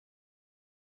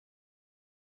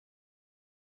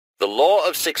The Law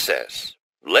of Success,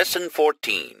 Lesson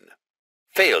 14,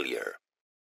 Failure.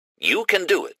 You can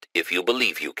do it if you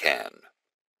believe you can.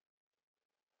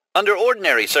 Under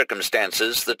ordinary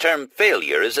circumstances, the term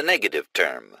failure is a negative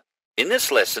term. In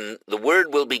this lesson, the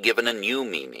word will be given a new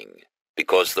meaning,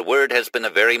 because the word has been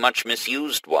a very much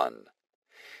misused one.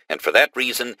 And for that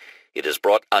reason, it has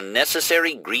brought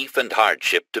unnecessary grief and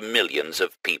hardship to millions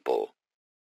of people.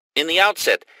 In the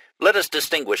outset, let us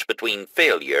distinguish between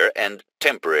failure and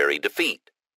temporary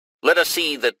defeat. Let us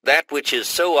see that that which is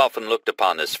so often looked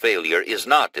upon as failure is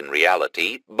not in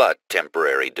reality, but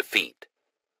temporary defeat.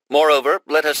 Moreover,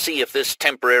 let us see if this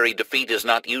temporary defeat is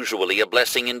not usually a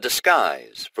blessing in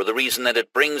disguise, for the reason that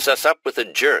it brings us up with a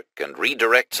jerk and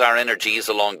redirects our energies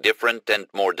along different and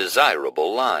more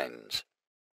desirable lines.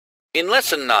 In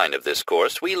Lesson 9 of this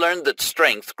course, we learned that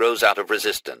strength grows out of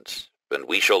resistance, and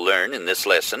we shall learn in this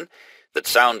lesson that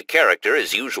sound character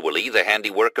is usually the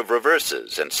handiwork of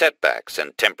reverses and setbacks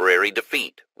and temporary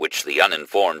defeat, which the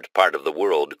uninformed part of the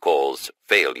world calls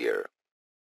failure.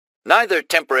 Neither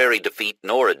temporary defeat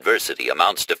nor adversity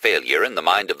amounts to failure in the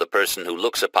mind of the person who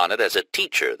looks upon it as a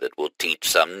teacher that will teach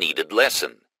some needed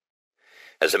lesson.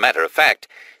 As a matter of fact,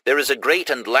 there is a great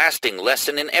and lasting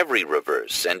lesson in every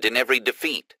reverse and in every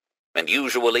defeat, and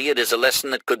usually it is a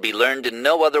lesson that could be learned in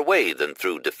no other way than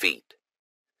through defeat.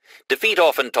 Defeat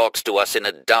often talks to us in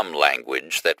a dumb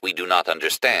language that we do not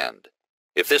understand.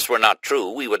 If this were not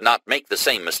true, we would not make the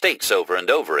same mistakes over and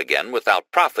over again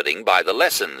without profiting by the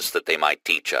lessons that they might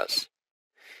teach us.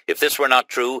 If this were not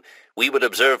true, we would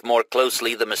observe more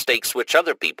closely the mistakes which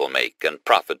other people make and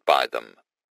profit by them.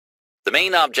 The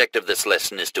main object of this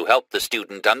lesson is to help the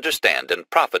student understand and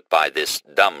profit by this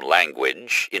dumb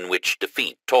language in which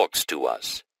defeat talks to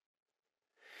us.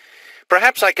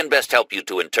 Perhaps I can best help you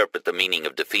to interpret the meaning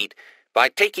of defeat by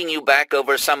taking you back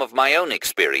over some of my own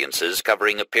experiences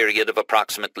covering a period of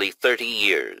approximately 30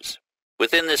 years.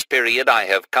 Within this period I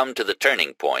have come to the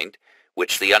turning point,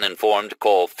 which the uninformed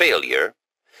call failure,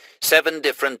 7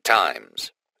 different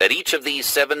times. At each of these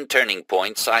 7 turning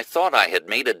points I thought I had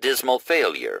made a dismal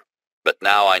failure, but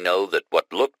now I know that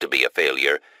what looked to be a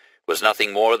failure was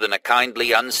nothing more than a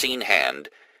kindly unseen hand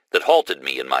that halted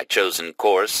me in my chosen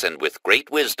course and with great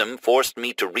wisdom forced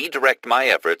me to redirect my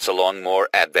efforts along more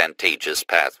advantageous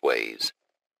pathways.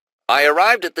 I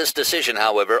arrived at this decision,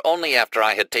 however, only after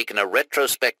I had taken a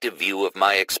retrospective view of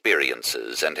my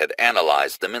experiences and had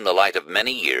analyzed them in the light of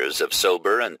many years of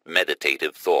sober and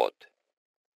meditative thought.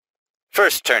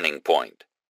 First turning point.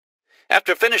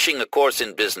 After finishing a course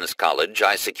in business college,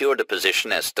 I secured a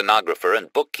position as stenographer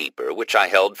and bookkeeper, which I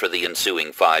held for the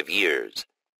ensuing 5 years.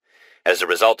 As a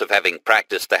result of having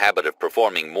practiced the habit of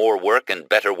performing more work and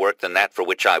better work than that for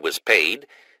which I was paid,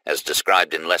 as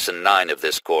described in Lesson 9 of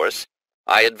this course,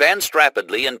 I advanced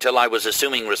rapidly until I was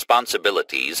assuming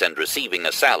responsibilities and receiving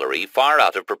a salary far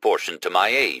out of proportion to my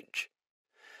age.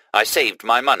 I saved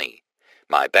my money.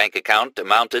 My bank account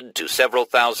amounted to several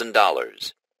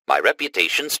 $1,000s. My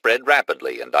reputation spread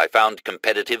rapidly, and I found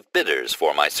competitive bidders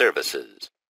for my services.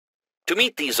 To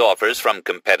meet these offers from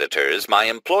competitors, my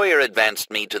employer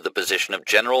advanced me to the position of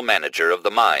general manager of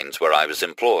the mines where I was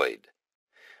employed.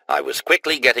 I was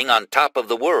quickly getting on top of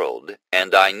the world,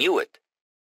 and I knew it.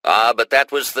 But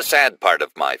that was the sad part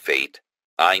of my fate.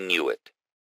 I knew it.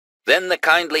 Then the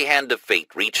kindly hand of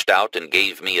fate reached out and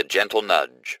gave me a gentle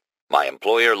nudge. My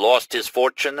employer lost his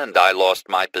fortune, and I lost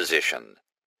my position.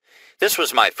 This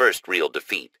was my first real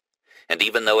defeat. And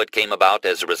even though it came about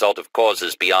as a result of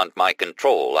causes beyond my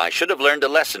control, I should have learned a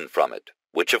lesson from it,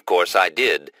 which of course I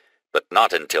did, but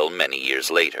not until many years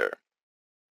later.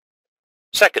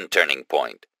 Second turning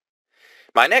point.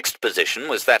 My next position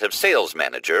was that of sales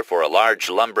manager for a large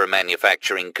lumber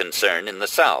manufacturing concern in the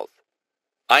South.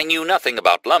 I knew nothing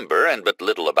about lumber and but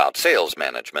little about sales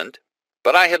management,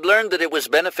 but I had learned that it was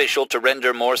beneficial to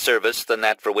render more service than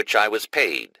that for which I was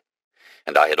paid.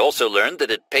 And I had also learned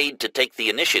that it paid to take the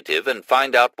initiative and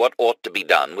find out what ought to be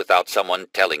done without someone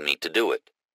telling me to do it.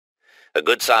 A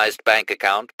good-sized bank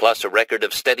account, plus a record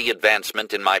of steady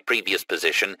advancement in my previous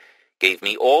position, gave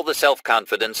me all the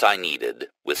self-confidence I needed,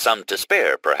 with some to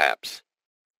spare, perhaps.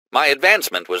 My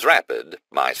advancement was rapid,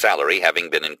 my salary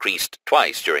having been increased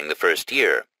twice during the first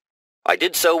year. I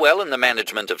did so well in the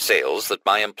management of sales that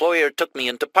my employer took me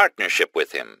into partnership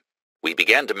with him. We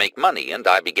began to make money, and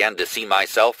I began to see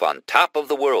myself on top of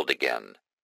the world again.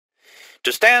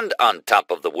 To stand on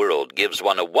top of the world gives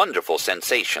one a wonderful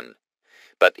sensation,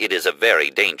 but it is a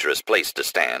very dangerous place to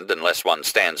stand unless one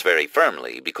stands very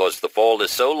firmly, because the fall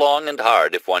is so long and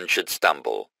hard if one should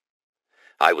stumble.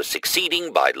 I was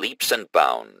succeeding by leaps and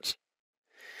bounds.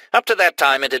 Up to that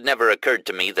time it had never occurred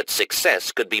to me that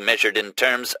success could be measured in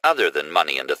terms other than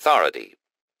money and authority.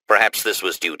 Perhaps this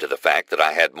was due to the fact that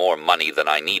I had more money than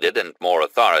I needed and more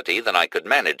authority than I could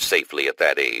manage safely at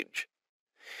that age.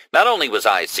 Not only was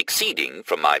I succeeding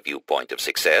from my viewpoint of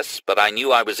success, but I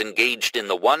knew I was engaged in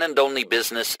the one and only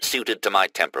business suited to my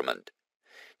temperament.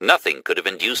 Nothing could have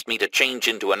induced me to change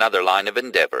into another line of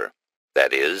endeavor.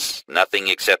 That is, nothing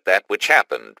except that which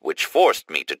happened, which forced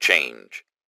me to change.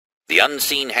 The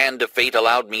unseen hand of fate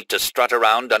allowed me to strut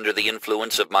around under the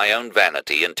influence of my own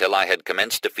vanity until I had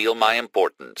commenced to feel my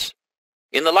importance.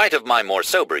 In the light of my more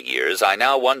sober years, I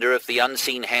now wonder if the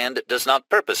unseen hand does not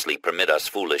purposely permit us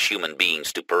foolish human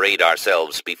beings to parade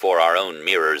ourselves before our own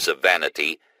mirrors of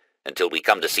vanity until we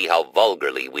come to see how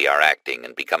vulgarly we are acting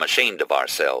and become ashamed of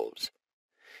ourselves.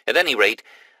 At any rate,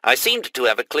 I seemed to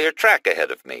have a clear track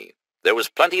ahead of me. There was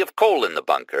plenty of coal in the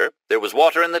bunker, there was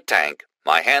water in the tank,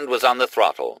 my hand was on the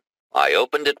throttle. I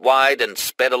opened it wide and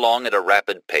sped along at a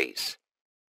rapid pace.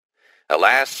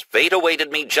 Alas, fate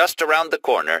awaited me just around the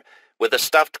corner with a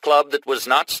stuffed club that was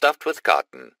not stuffed with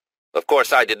cotton. Of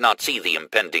course, I did not see the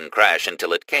impending crash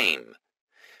until it came.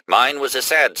 Mine was a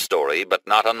sad story, but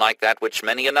not unlike that which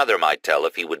many another might tell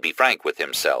if he would be frank with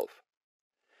himself.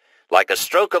 Like a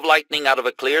stroke of lightning out of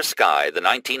a clear sky, the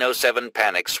 1907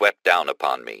 panic swept down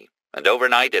upon me, and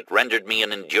overnight it rendered me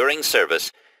an enduring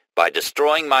service by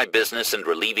destroying my business and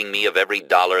relieving me of every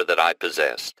dollar that I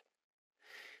possessed.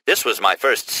 This was my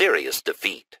first serious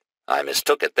defeat. I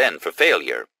mistook it then for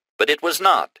failure, but it was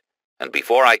not, and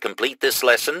before I complete this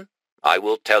lesson, I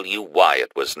will tell you why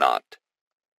it was not.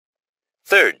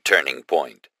 Third turning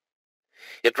point.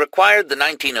 It required the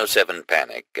 1907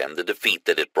 panic and the defeat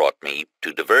that it brought me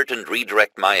to divert and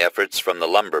redirect my efforts from the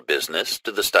lumber business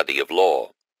to the study of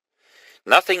law.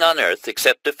 Nothing on earth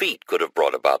except defeat could have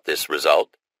brought about this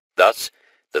result. Thus,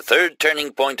 the third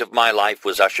turning point of my life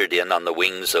was ushered in on the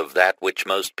wings of that which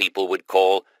most people would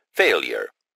call failure,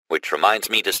 which reminds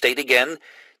me to state again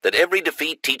that every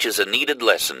defeat teaches a needed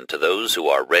lesson to those who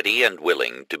are ready and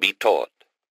willing to be taught.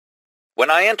 When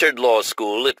I entered law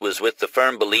school, it was with the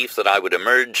firm belief that I would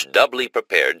emerge doubly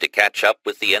prepared to catch up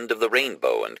with the end of the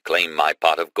rainbow and claim my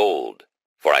pot of gold,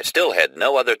 for I still had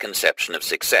no other conception of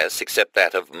success except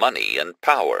that of money and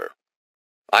power.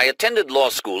 I attended law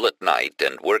school at night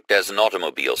and worked as an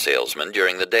automobile salesman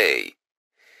during the day.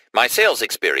 My sales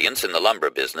experience in the lumber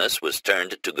business was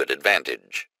turned to good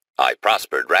advantage. I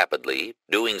prospered rapidly,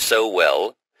 doing so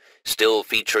well, still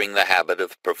featuring the habit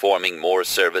of performing more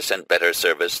service and better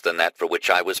service than that for which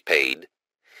I was paid,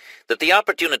 that the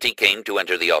opportunity came to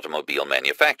enter the automobile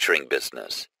manufacturing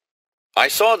business. I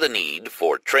saw the need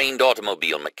for trained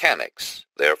automobile mechanics.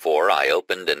 Therefore, I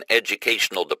opened an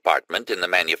educational department in the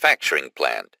manufacturing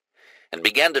plant and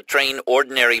began to train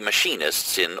ordinary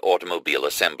machinists in automobile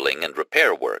assembling and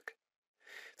repair work.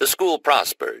 The school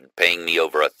prospered, paying me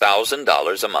over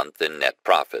 $1,000 a month in net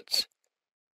profits.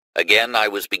 Again, I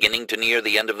was beginning to near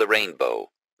the end of the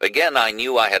rainbow. Again, I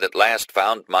knew I had at last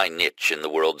found my niche in the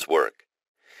world's work,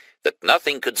 that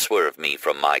nothing could swerve me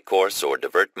from my course or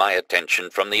divert my attention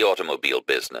from the automobile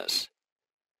business.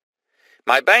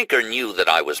 My banker knew that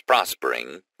I was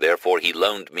prospering, therefore he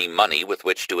loaned me money with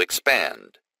which to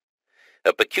expand.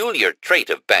 A peculiar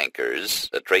trait of bankers,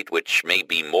 a trait which may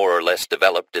be more or less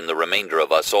developed in the remainder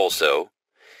of us also,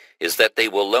 is that they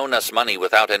will loan us money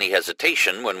without any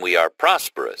hesitation when we are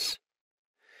prosperous.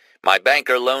 My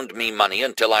banker loaned me money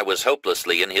until I was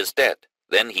hopelessly in his debt.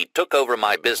 Then he took over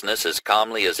my business as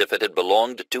calmly as if it had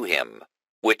belonged to him,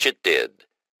 which it did.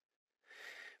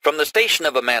 From the station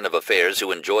of a man of affairs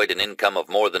who enjoyed an income of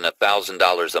more than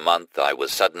 $1,000 a month, I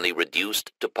was suddenly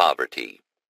reduced to poverty.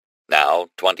 Now,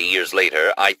 20 years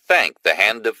later, I thank the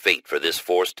hand of fate for this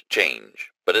forced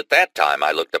change, but at that time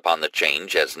I looked upon the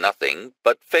change as nothing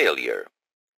but failure.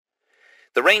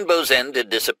 The rainbow's end had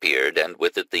disappeared, and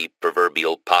with it the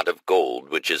proverbial pot of gold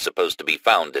which is supposed to be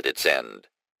found at its end.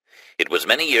 It was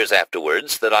many years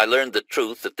afterwards that I learned the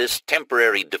truth that this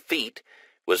temporary defeat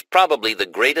was probably the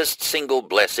greatest single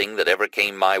blessing that ever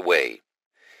came my way,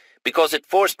 because it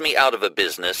forced me out of a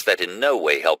business that in no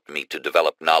way helped me to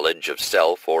develop knowledge of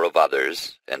self or of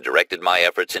others, and directed my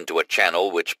efforts into a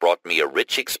channel which brought me a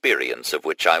rich experience of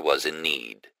which I was in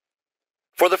need.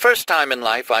 For the first time in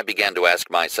life I began to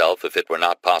ask myself if it were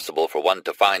not possible for one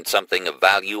to find something of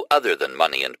value other than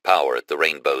money and power at the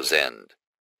rainbow's end.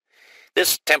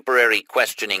 This temporary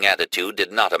questioning attitude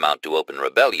did not amount to open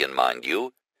rebellion, mind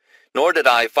you, nor did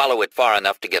I follow it far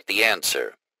enough to get the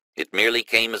answer. It merely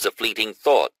came as a fleeting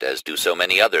thought, as do so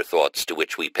many other thoughts to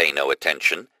which we pay no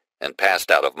attention, and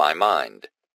passed out of my mind.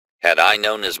 Had I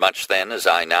known as much then as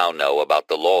I now know about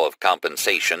the law of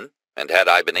compensation, and had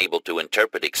I been able to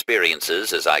interpret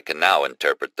experiences as I can now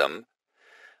interpret them,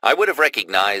 I would have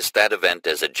recognized that event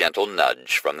as a gentle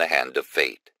nudge from the hand of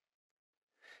fate.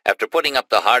 After putting up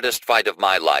the hardest fight of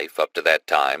my life up to that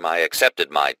time, I accepted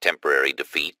my temporary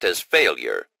defeat as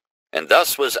failure, and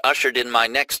thus was ushered in my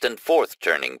next and fourth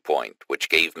turning point, which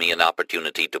gave me an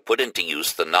opportunity to put into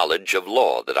use the knowledge of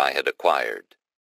law that I had acquired.